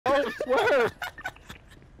Where?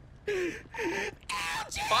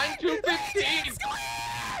 Find 215!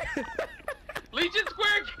 Legion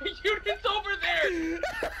Square, units over there!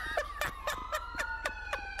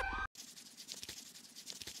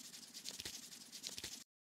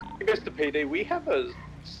 I guess the PD, we have a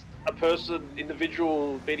person,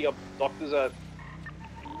 individual beating up doctors at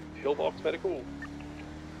Pillbox Medical.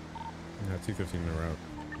 Yeah, 215 in a route.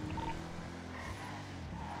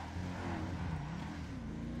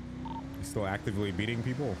 He's still actively beating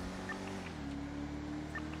people.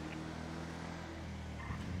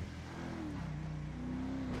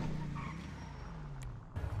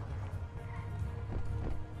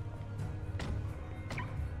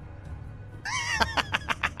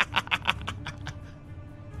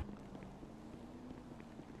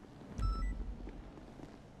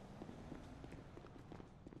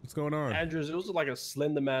 What's going on? Andrews, it was like a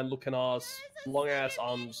SlenderMan looking ass, long ass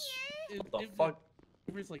arms. What the fuck?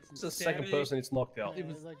 It was like It's the second person it's knocked out. It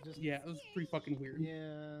was like yeah, it was pretty fucking weird.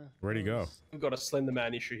 Yeah. Where'd he go? We've got a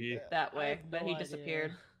SlenderMan issue here. That way, but he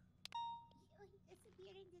disappeared.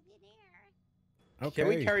 Okay. Can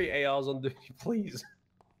we carry ARs on duty, please?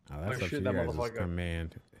 Oh, that's Oh, up shit, to that you guys' motherfucker.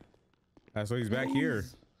 command. So he's back here.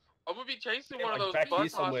 I'm gonna be chasing Yeah, one like of back those here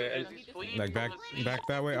bus somewhere. hostages. He's fleeing Like from the scene. back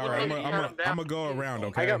that way. All right, I'm gonna go around.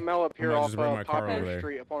 Okay. I got Mel up here I might off just bring my car over Popular there.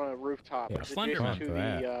 Street up on a rooftop. Yeah, Adjacent fuck to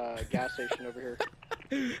that. the gas station over here.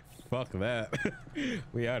 Fuck that.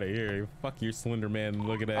 We out of here. Fuck your SlenderMan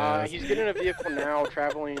looking ass. He's getting a vehicle now,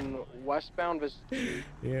 traveling westbound.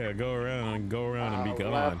 Yeah, go around and be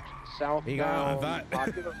left, gone. southbound. Be gone. I thought.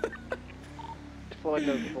 Popular. For like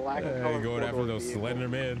a black and color going after those vehicle.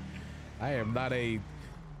 SlenderMan. I am not a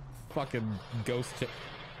fucking ghost.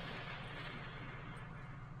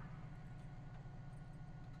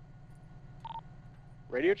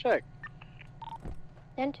 Radio check.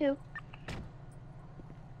 10-2.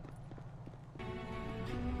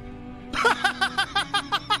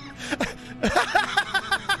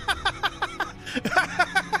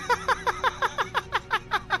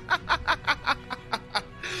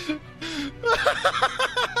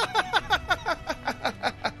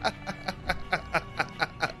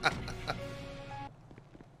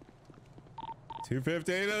 $2.15.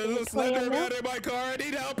 There's a SlenderMan in my car. I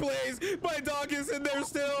need help, please. My dog is in there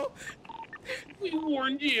still. We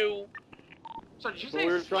warned you. So did you say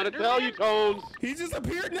We were trying to Slenderman? tell you, Tones. He just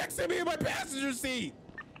appeared next to me in my passenger seat.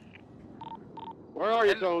 Where are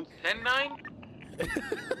you, Tones? 10-9?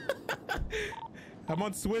 I'm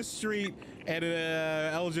on Swiss Street at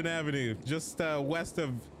Elgin Avenue, just west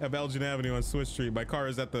of Elgin Avenue on Swiss Street. My car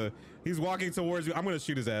is at the. He's walking towards you. I'm gonna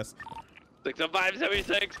shoot his ass.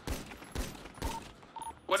 60576.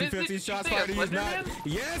 What is it? 250 Did you shots say a fired. He's not. Slenderman?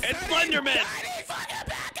 Yes, It's Daddy! SlenderMan. Daddy, fucking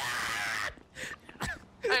back up!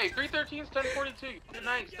 Hey, 313's 1042. Good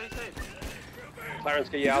night. Stay safe. Clarence,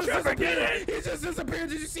 get you out there. He just disappeared.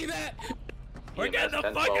 Did you see that? We're getting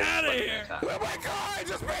the fuck out of here. Oh my god! I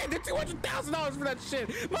just paid $200,000 for that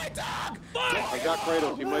shit. My dog! I got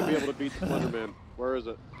Kratos. He might be able to beat SlenderMan. Where is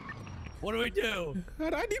it? What do we do?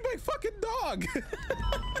 God, I need my fucking dog.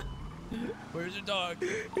 Where's your dog?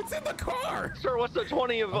 It's in the car. Sir, what's the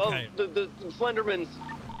 20 of Okay. the Slendermans?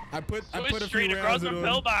 I put a Street few across rounds the into him.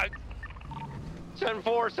 pillbox.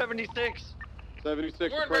 10-4, 76.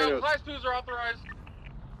 76 We're for in round. Kratos. Class 2s are authorized.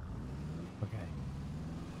 Okay.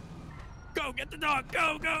 Go, get the dog.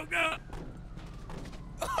 Go, go, go.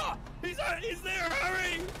 Oh, he's there.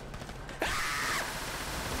 Hurry.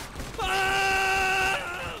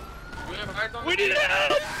 Ah! We have eyes on We the need field.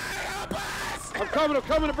 help. I'm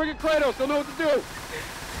coming to bring in Kratos. They'll know what to do.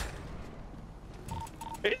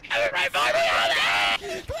 He's coming right by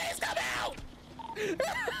me. Please come out!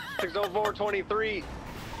 60423.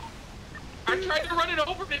 I tried to run it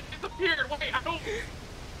over, but it disappeared. Wait, I don't.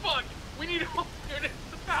 Fuck. We need help units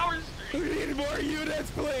to Power We Street. need more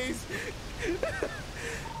units, please.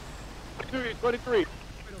 23.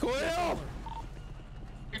 Quill!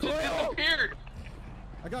 It just disappeared.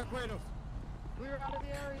 I got Kratos. Clear out of the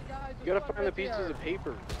area, guys. You gotta find the pieces of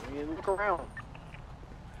paper. I mean, look around.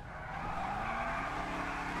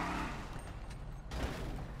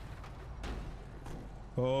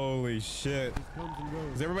 Holy shit.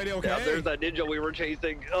 Is everybody okay? Yeah, there's that ninja we were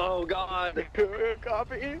chasing. Oh god.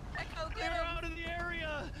 Copy. Clear out of the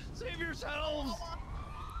area. Save yourselves.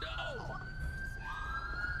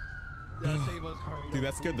 No. Save us, hurry. Dude,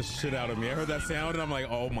 that scared the shit out of me. I heard that sound and I'm like,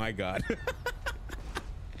 oh my god. Where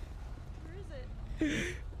is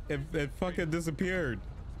it? It fucking disappeared.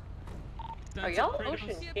 Are y'all Ocean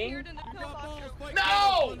He King? appeared in the pillbox.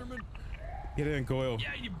 No! Get in, Coil. Yeah,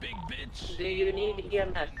 you big bitch. Do you need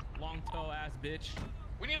EMS? Long toe ass bitch.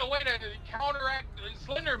 We need a way to counteract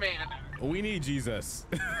Slenderman. We need Jesus.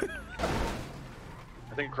 I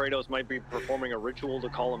think Kratos might be performing a ritual to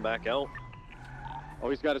call him back out. Oh,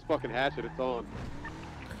 he's got his fucking hatchet. It's on.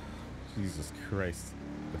 Jesus Christ.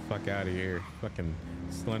 The fuck out of here. Fucking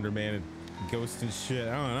SlenderMan and ghost and shit.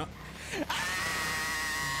 I don't know.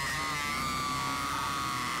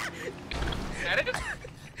 That is?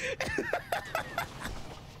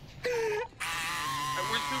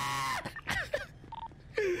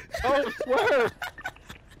 Oh, swear!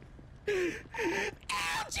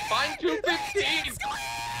 Find 215!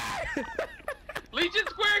 Legion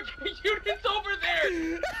Square units over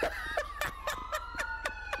there!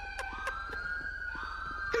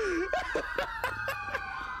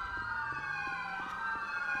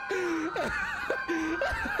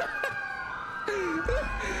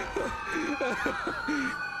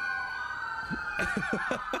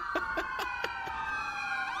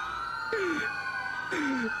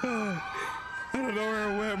 I don't know where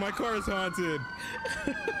I went. My car is haunted.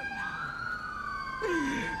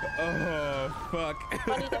 Oh, fuck.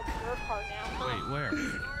 Funny, that's your car now. Wait, where?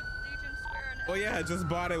 Oh, yeah, I just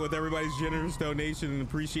bought it with everybody's generous donation and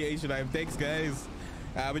appreciation. Thanks, guys.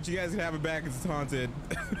 But you guys can have it back because it's haunted.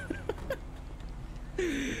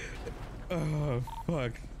 Oh,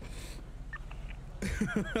 fuck.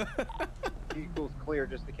 Equals clear,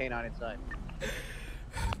 just the canine inside.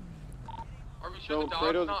 Are we sure So the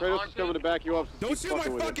dog's not Kratos is haunted? coming to back you up. So Don't keep shoot my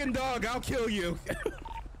fucking with it. fucking dog. I'll kill you.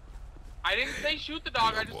 I didn't say shoot the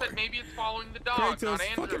dog, I just said maybe it's following the dog, Kratos, not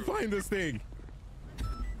Andrew. fucking find this thing.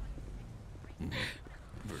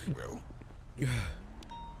 Very well.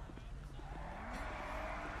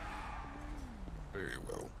 Very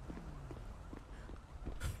well.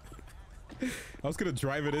 I was gonna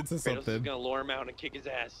drive it into Kratos is something. gonna lure him out and kick his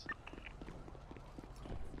ass.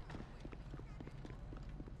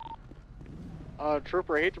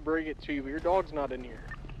 Trooper, I hate to bring it to you, but your dog's not in here.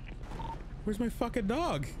 Where's my fucking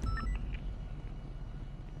dog?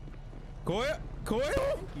 Koya?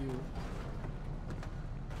 Koya?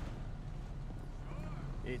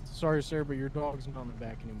 Sorry, sir, but your dog's not on the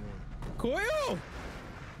back anymore. Koyo!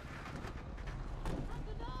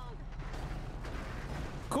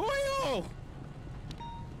 Koyo!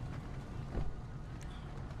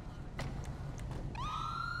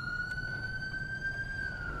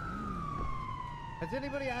 Has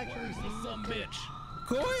anybody actually seen Some bitch.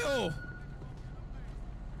 Koyo!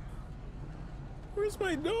 Where's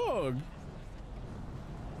my dog?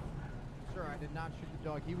 Sir, I did not shoot the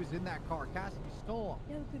dog. He was in that car. Cassidy stole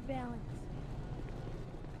him. No good balance.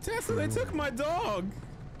 Tessa, they took my dog.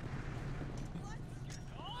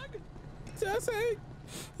 Tessa,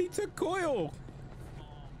 he took Coil.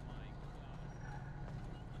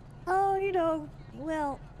 Oh, you know,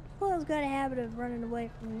 well, Coil's got a habit of running away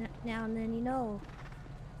from now and then, you know.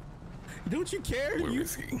 Don't you care? Where You,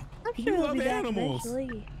 is he? I'm You sure he'll love be back animals.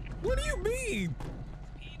 eventually. what do you mean?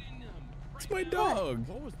 It's my dog.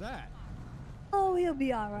 What was that? Oh, he'll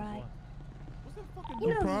be alright. What's that fucking You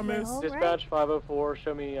know he's promise? at home, right? Dispatch 504,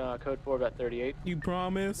 show me code 4.38. You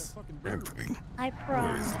promise? Anthony, I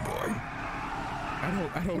where is promise. the boy? I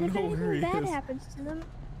And don't if know where he anything bad is. happens to them,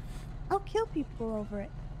 I'll kill people over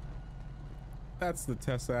it. That's the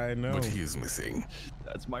Tessa I know. But he is missing.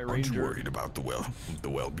 That's my Aren't you ranger. worried about the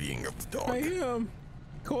well-being of the dog? I am.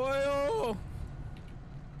 Coil.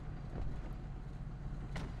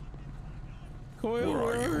 Coil,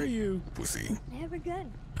 where are you? Pussy. I have a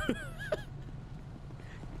gun.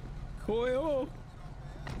 Coil.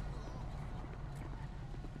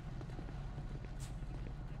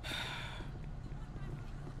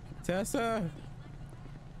 Tessa,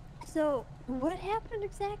 So, what happened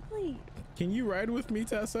exactly? can you ride with me,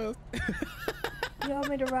 Tessa? You want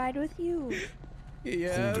me to ride with you? Hold his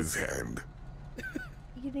Yes. hand.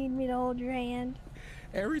 You need me to hold your hand?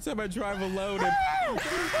 Every time I drive alone, it... Oh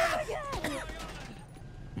my god!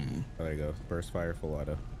 There you go. Burst fire, full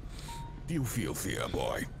auto. Do you feel fear,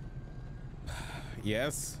 boy?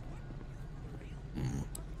 Yes.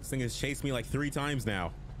 This thing has chased me like 3 times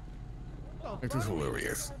now. It is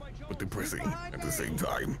hilarious, but depressing at the same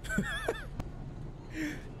time.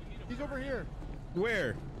 He's over here.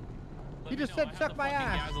 Where? He just said suck my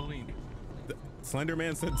ass.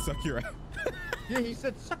 SlenderMan said suck your ass. Yeah, he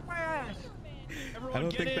said suck my ass. I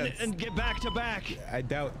don't think that's... and get back to back. I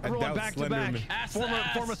doubt Everyone back to back.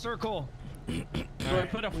 SlenderMan. Form a circle.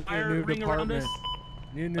 Put a fire ring around us.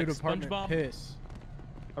 New Like department. SpongeBob? Piss.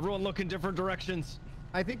 Everyone look in different directions.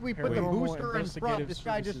 I think we Here, put the wait. booster in front. This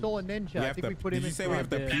guy just stole a ninja. I think we put him Did you in say we have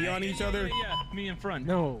front. to pee on each other? Yeah, me in front.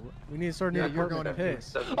 No, we need to start new you're department going to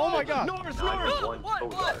piss. Oh my god! North!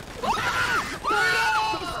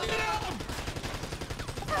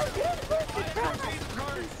 Oh, good, look, the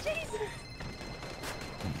cross! Jesus!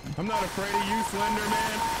 I'm not afraid of you,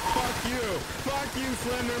 SlenderMan. Fuck you. Fuck you,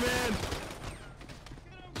 SlenderMan.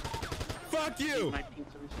 Fuck you.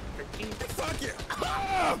 Fuck you.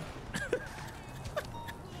 Ah!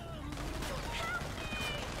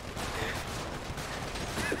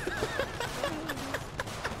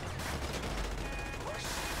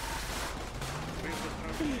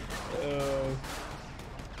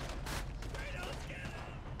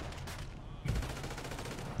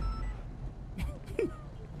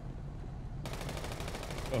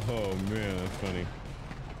 Oh man, that's funny.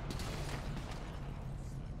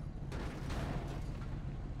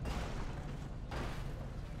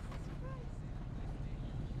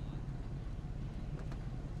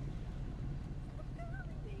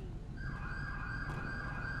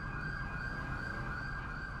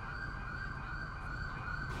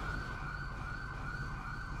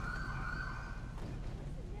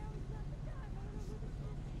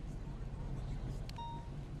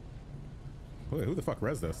 Wait, who the fuck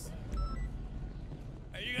res this?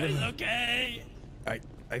 Are you guys okay? I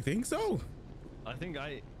think so. I think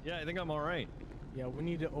I'm all right. Yeah, we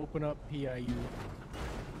need to open up PIU.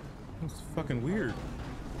 That's fucking weird.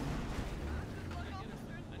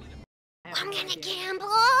 I'm gonna gamble.